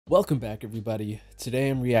Welcome back, everybody. Today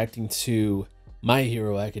I'm reacting to My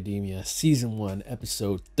Hero Academia Season 1,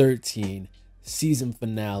 Episode 13, Season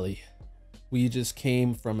Finale. We just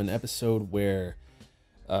came from an episode where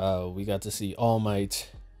we got to see All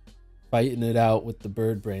Might fighting it out with the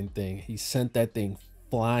bird brain thing. He sent that thing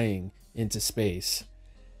flying into space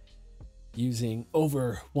using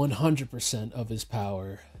over 100% of his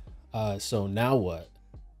power. So now what?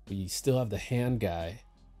 We still have the hand guy.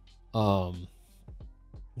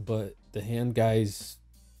 But the hand guy's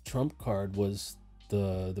trump card was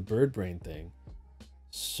the bird brain thing.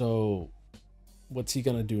 So what's he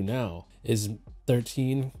gonna do now? Is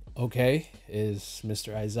 13 okay? Is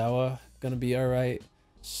Mr. Aizawa gonna be all right?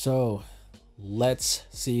 So let's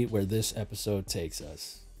see where this episode takes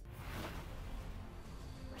us.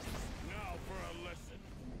 Now for a lesson.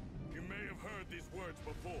 You may have heard these words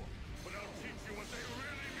before, but I'll teach you what they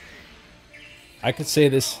really mean. I could say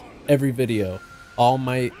this every video. All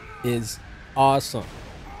Might is awesome.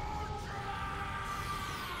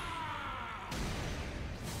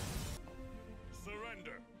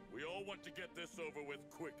 Surrender. We all want to get this over with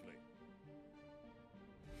quickly.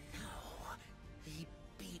 No, he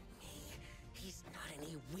beat me. He's not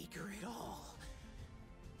any weaker at all.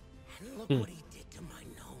 And look what he did to my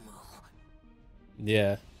Nomu.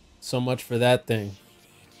 Yeah, so much for that thing.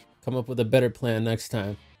 Come up with a better plan next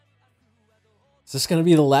time. Is this gonna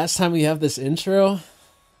be the last time we have this intro?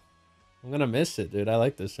 I'm gonna miss it, dude. I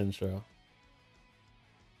like this intro.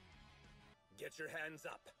 Get your hands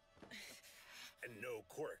up. And no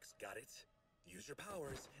quirks, got it? Use your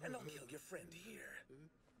powers, and I'll kill your friend here.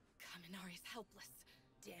 Kaminari's helpless.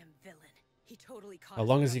 Damn villain. He totally caught How us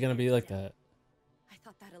long with is he our gonna be pants like down. that? I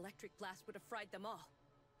thought that electric blast would have fried them all.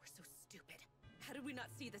 We're so stupid. How did we not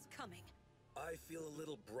see this coming? I feel a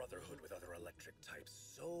little brotherhood with other electric types,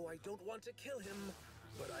 so I don't want to kill him.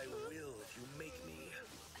 But I will if you make me.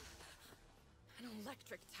 An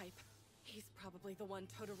electric type. He's probably the one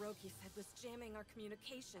Todoroki said was jamming our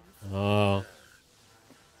communications. Oh,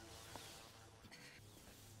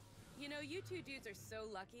 You know, you two dudes are so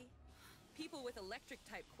lucky. People with electric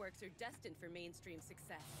type quirks are destined for mainstream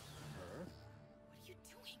success. What are you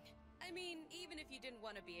doing? I mean, even if you didn't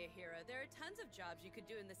want to be a hero, there are tons of jobs you could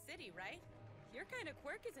do in the city, right? Your kind of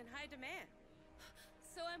quirk is in high demand.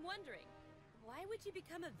 So I'm wondering, why would you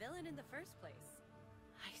become a villain in the first place?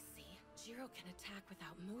 I see. Jiro can attack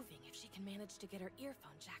without moving if she can manage to get her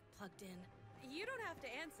earphone jack plugged in. You don't have to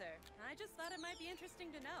answer. I just thought it might be interesting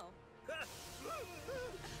to know.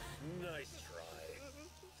 Nice try.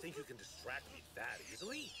 Think you can distract me that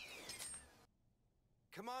easily?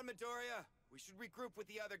 Come on, Midoriya. We should regroup with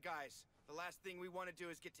the other guys. The last thing we want to do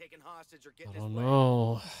is get taken hostage or get in his oh way.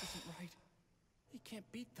 no. This isn't right. He can't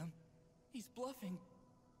beat them. He's bluffing.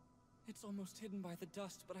 It's almost hidden by the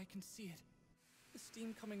dust, but I can see it. The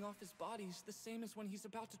steam coming off his body is the same as when he's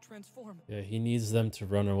about to transform. Yeah, he needs them to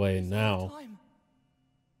run away He's out of now. time.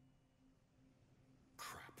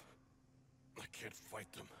 Crap. I can't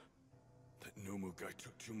fight them. That Nomu guy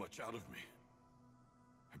took too much out of me.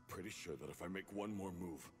 I'm pretty sure that if I make one more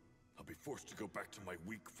move, I'll be forced to go back to my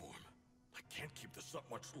weak form. I can't keep this up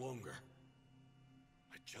much longer.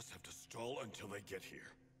 I just have to stall until they get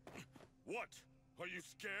here. What? Are you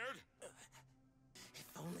scared? If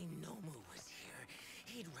only Nomu was here,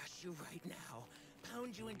 he'd rush you right now,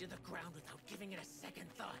 pound you into the ground without giving it a second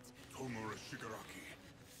thought. Tomura Shigaraki,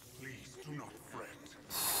 please do not fret.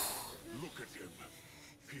 Look at him.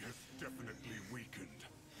 He has definitely weakened.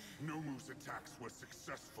 Nomu's attacks were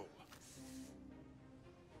successful.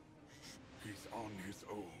 He's on his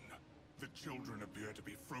own. The children appear to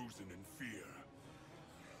be frozen in fear.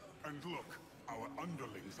 And look, our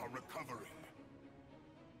underlings are recovering.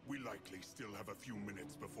 We likely still have a few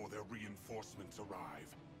minutes before their reinforcements arrive.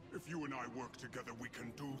 If you and I work together, we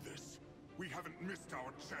can do this. We haven't missed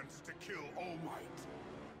our chance to kill All Might.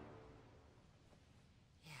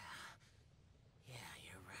 Yeah,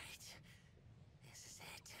 you're right. This is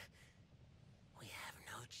it. We have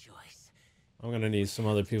no choice. I'm gonna need some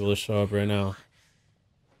other people to show up right now.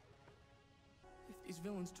 If these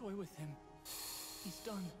villains toy with him, he's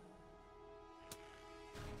done.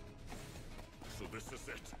 So this is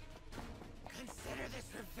it. Consider this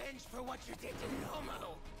revenge for what you did to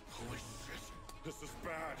Nomu. Holy shit. This is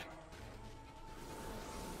bad.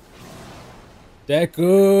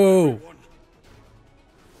 Deku! Everyone,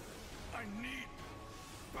 I need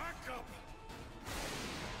backup.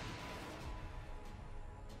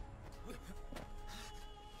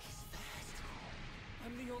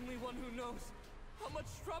 I'm the only one who knows how much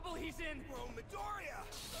trouble he's in. Bro, Midoriya!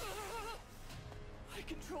 I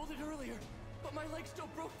controlled it earlier, but my leg still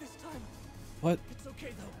broke this time. What? It's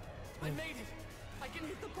okay though. I made it. I can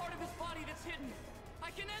hit the part of his body that's hidden.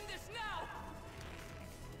 I can end this now!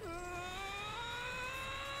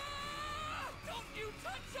 Don't you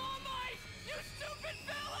touch All Might, you stupid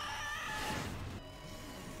villain!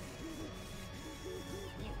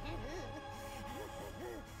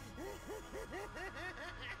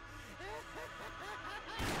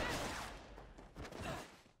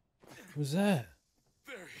 Who's that?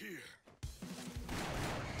 They're here.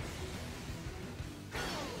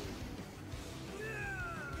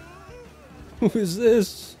 Who is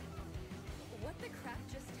this? What the crap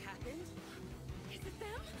just happened? Is it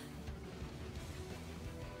them?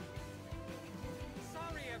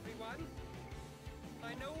 Sorry, everyone.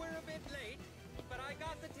 I know we're a bit late, but I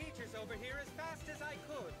got the teachers over here as fast as I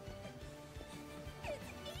could.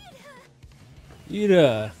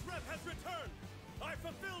 Ida. Rep has returned. I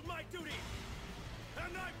fulfilled my duty,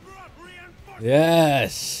 and I brought reinforcements.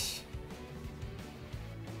 Yes.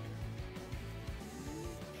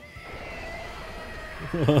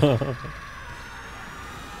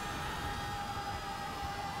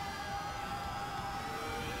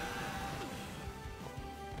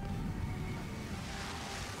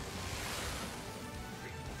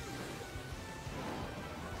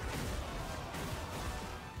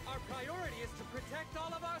 Our priority is to protect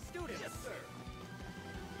all of our students. Yes, sir.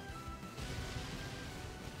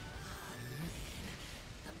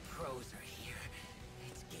 The pros are here.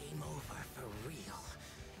 It's game over for real.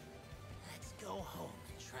 Let's go home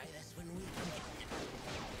and try this when we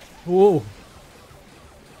can. Whoa.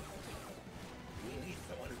 We need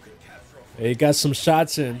someone who can capture us. He got some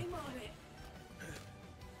shots in.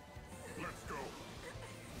 Let's go.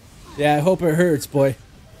 Yeah, I hope it hurts, boy.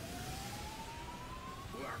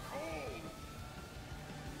 Black hole.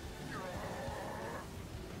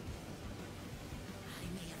 I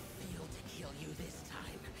may have failed to kill you this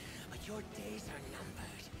time, but your days are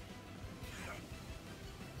numbered.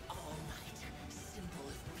 All Might, symbol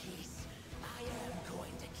of peace. I am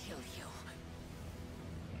going to kill you.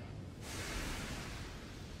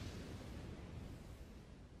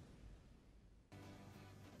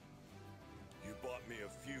 You bought me a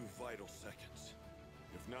few vital seconds.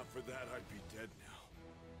 If not for that, I'd be dead now.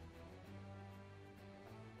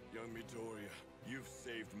 Young Midoriya, you've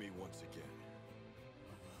saved me once again.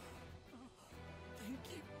 Thank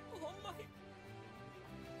you, All Might.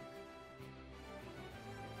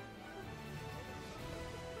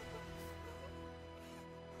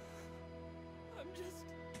 I'm just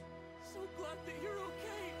so glad that you're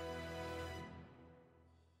okay.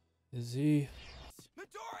 Is he?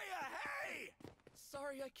 Midoriya, hey!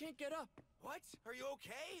 Sorry, I can't get up. What? Are you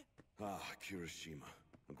okay? Ah, Kirishima.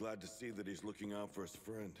 I'm glad to see that he's looking out for his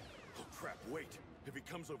friend. Oh crap, wait. If he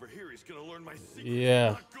comes over here, he's gonna learn my secret.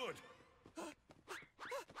 Yeah. Not good.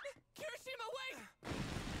 Kirishima, wait!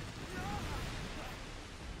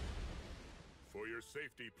 For your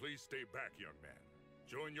safety, please stay back, young man.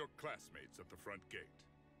 Join your classmates at the front gate.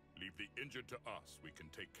 Leave the injured to us. We can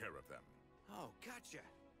take care of them. Oh, gotcha.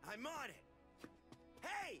 I'm on it.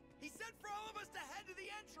 Hey! He said for all of us to head to the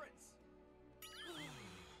entrance!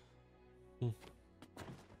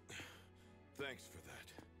 Thanks for that.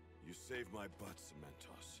 You saved my butt,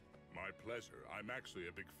 Cementos. My pleasure. I'm actually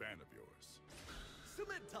a big fan of yours.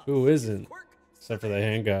 Cementos. Who isn't? Quirk, Except for the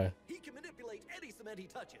hand guy. he can manipulate any cement he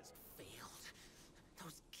touches. Failed.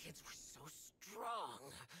 Those kids were so strong.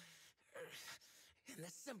 And the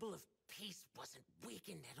symbol of peace wasn't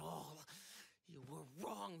weakened at all. You were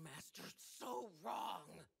wrong, Master. So wrong.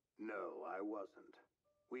 No, I wasn't.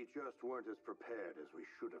 We just weren't as prepared as we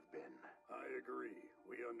should have been. I agree.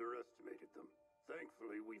 We underestimated them.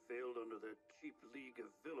 Thankfully, we failed under that cheap League of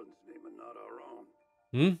Villains name and not our own.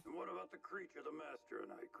 Hmm? And what about the creature the Master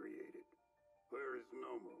and I created? Where is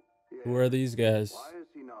Nomu? Who are these guys? Why is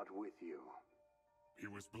he not with you? He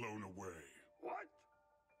was blown away. What?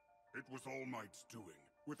 It was All Might's doing.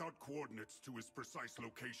 Without coordinates to his precise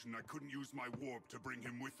location, I couldn't use my warp to bring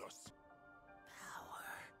him with us. Power.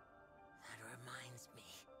 That reminds me.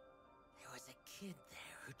 There was a kid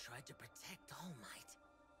there who tried to protect All Might.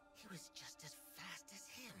 He was just as fast as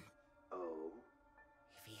him. Oh?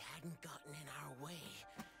 If he hadn't gotten in our way,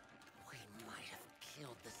 we might have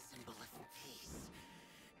killed the symbol of peace.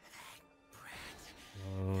 That brat.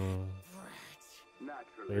 Brat.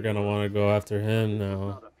 Naturally. They're gonna want to go after him It's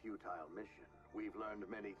now. not a futile mission. We've learned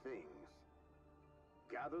many things.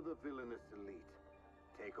 Gather the villainous elite.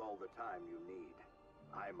 Take all the time you need.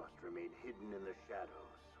 I must remain hidden in the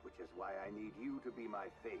shadows, which is why I need you to be my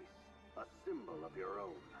face, a symbol of your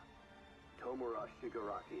own. Tomura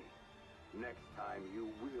Shigaraki, next time you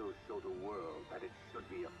will show the world that it should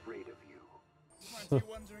be afraid of you. Aren't you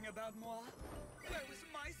wondering about moi? Where was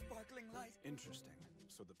my sparkling light? Interesting.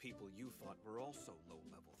 So the people you fought were also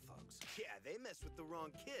low-level thugs. Yeah, they messed with the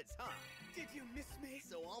wrong kids, huh? Did you miss me?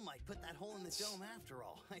 So All Might put that hole in the dome after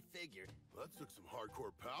all. I figured. That took some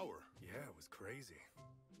hardcore power. Yeah, it was crazy.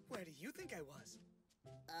 Where do you think I was?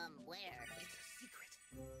 Where? It's a secret.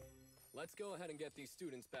 Let's go ahead and get these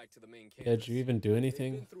students back to the main campus. Yeah, did you even do They've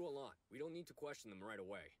anything? been through a lot. We don't need to question them right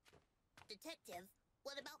away. Detective,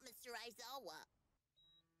 what about Mr. Aizawa?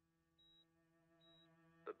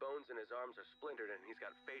 The bones in his arms are splintered and he's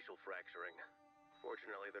got facial fracturing.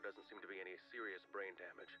 Fortunately, there doesn't seem to be any serious brain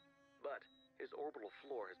damage. But his orbital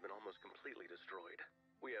floor has been almost completely destroyed.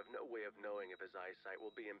 We have no way of knowing if his eyesight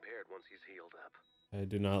will be impaired once he's healed up. I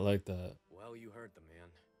do not like that. Well, you heard the man.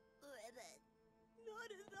 Ribbit. Not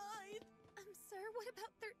his eyes. Sir, what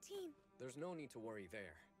about 13? There's no need to worry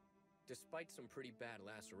there. Despite some pretty bad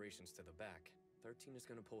lacerations to the back, 13 is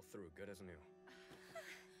gonna pull through good as new.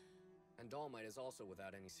 And All Might is also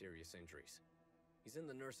without any serious injuries. He's in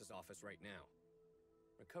the nurse's office right now.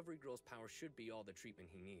 Recovery Girl's power should be all the treatment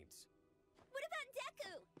he needs. What about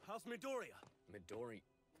Deku? How's Midoriya? Midori...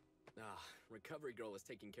 Recovery Girl is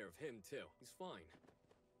taking care of him too. He's fine.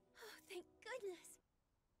 Oh, thank goodness.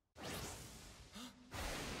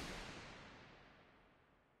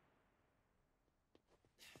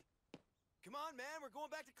 Come on, man, we're going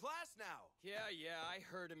back to class now. Yeah, I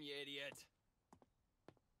heard him, you idiot.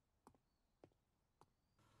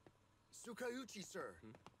 Tsukauchi, sir.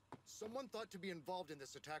 Someone thought to be involved in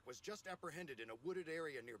this attack was just apprehended in a wooded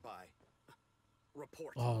area nearby.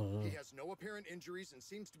 Report. Oh, He has no apparent injuries and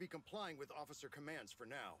seems to be complying with officer commands for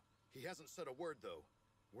now. He hasn't said a word, though.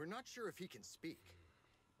 We're not sure if he can speak.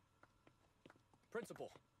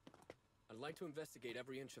 Principal, I'd like to investigate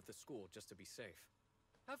every inch of the school just to be safe.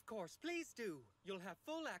 Of course, please do. You'll have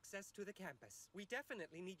full access to the campus. We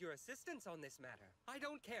definitely need your assistance on this matter. I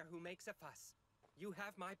don't care who makes a fuss. You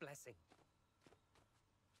have my blessing.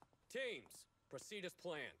 Teams, proceed as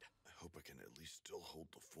planned. I hope I can at least still hold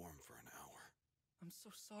the form for an hour. I'm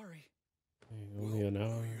so sorry. only an hour.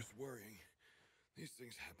 No use worrying. These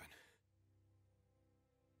things happen.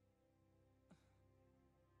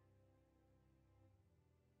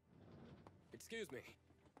 Excuse me.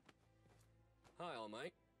 Hi, All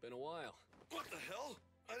Might. Been a while. What the hell?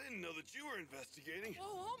 I didn't know that you were investigating. Oh,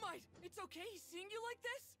 All Might! It's okay seeing you like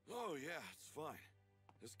this? Oh, yeah, it's fine.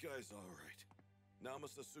 This guy's all right.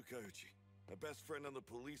 Namasa Tsukauchi, my best friend on the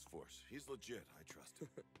police force. He's legit, I trust him.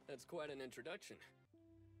 That's quite an introduction.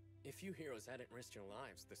 If you heroes hadn't risked your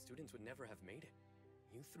lives, the students would never have made it.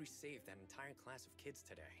 You three saved that entire class of kids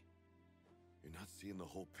today. You're not seeing the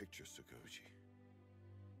whole picture, Tsukauchi.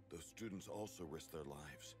 Those students also risked their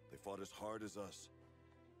lives. They fought as hard as us.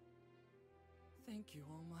 Thank you,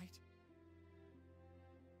 All Might.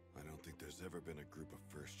 I don't think there's ever been a group of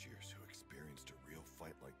first years who experienced a real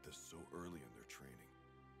fight like this so early in their training.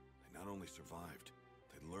 They not only survived,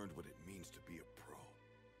 they learned what it means to be a pro.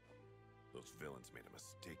 Those villains made a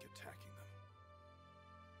mistake attacking them.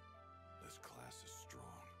 This class is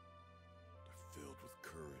strong. They're filled with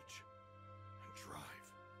courage and drive.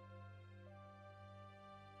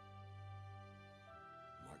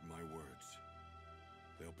 Mark my words,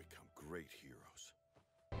 they'll become great heroes.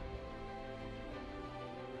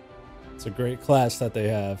 It's a great class that they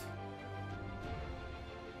have.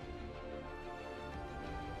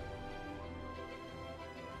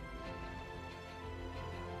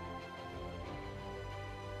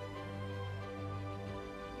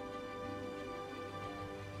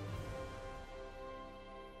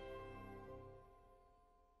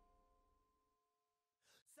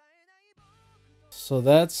 So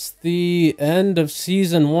that's the end of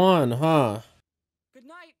season 1, huh? Good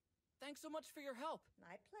night. Thanks so much for your help.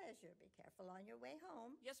 My pleasure. Be careful on your way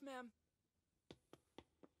home. Yes, ma'am.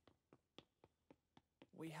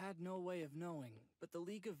 We had no way of knowing, but the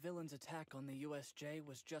League of Villains' attack on the USJ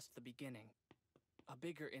was just the beginning. A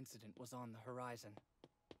bigger incident was on the horizon.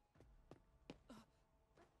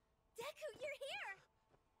 Deku, you're here!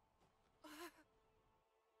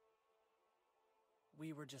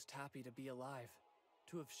 We were just happy to be alive,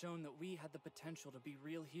 to have shown that we had the potential to be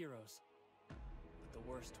real heroes. But the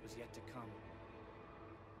worst was yet to come.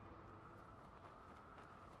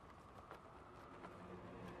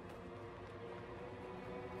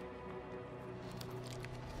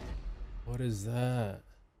 What is that?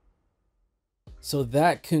 So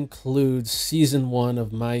that concludes season 1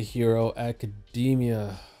 of My Hero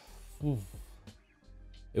Academia. Ooh.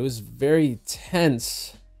 It was very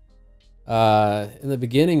tense in the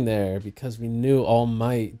beginning there because we knew All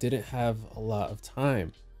Might didn't have a lot of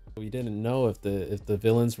time. We didn't know if the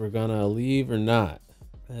villains were gonna leave or not.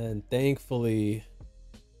 And thankfully,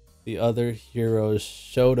 the other heroes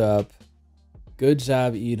showed up. Good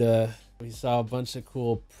job, Ida. We saw a bunch of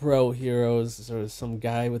cool pro heroes. There was some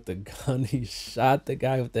guy with the gun. He shot the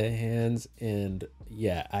guy with the hands. And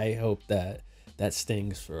yeah, I hope that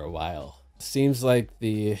stings for a while. Seems like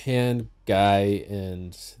the hand guy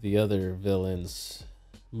and the other villains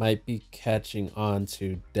might be catching on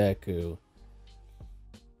to Deku,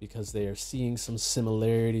 because they are seeing some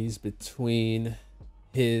similarities between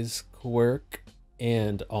his quirk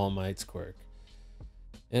and All Might's quirk.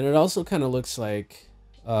 And it also kind of looks like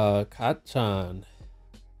Kacchan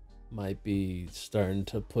might be starting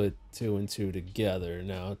to put 2 and 2 together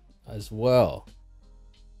now as well.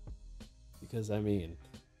 Because, I mean,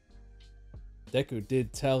 Deku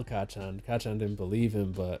did tell Kacchan. Kacchan didn't believe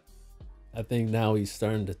him, but I think now he's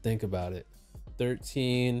starting to think about it.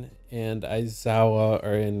 13 and Aizawa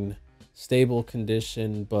are in stable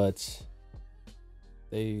condition, but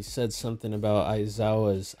they said something about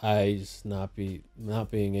Aizawa's eyes not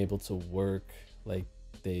being able to work like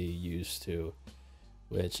they used to,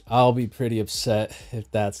 which I'll be pretty upset if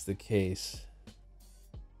that's the case.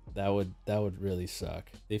 That would really suck.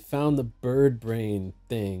 They found the bird brain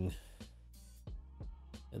thing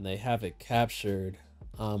and they have it captured.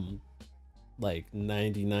 Like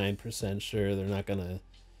 99% sure they're not gonna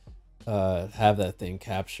have that thing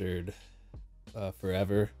captured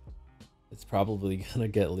forever. It's probably gonna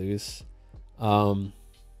get loose,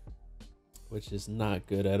 which is not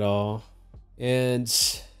good at all. And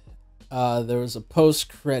there was a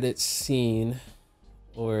post-credit scene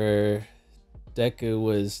where Deku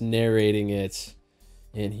was narrating it,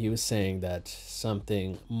 and he was saying that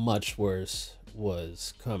something much worse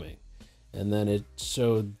was coming. And then it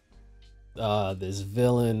showed this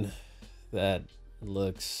villain that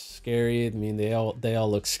looks scary. I mean, they all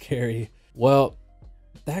look scary. Well,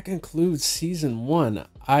 that concludes season 1.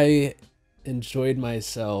 I enjoyed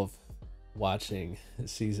myself watching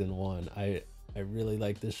season 1. I really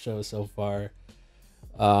like this show so far,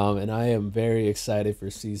 and I am very excited for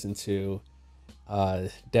season 2.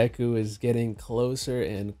 Deku is getting closer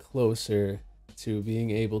and closer to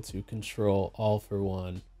being able to control All For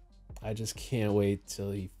One. I just can't wait till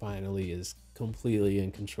he finally is completely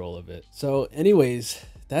in control of it. So anyways,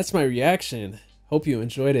 that's my reaction. Hope you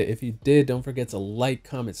enjoyed it. If you did, don't forget to like,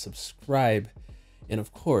 comment, subscribe. And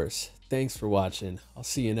of course, thanks for watching. I'll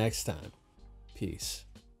see you next time. Peace.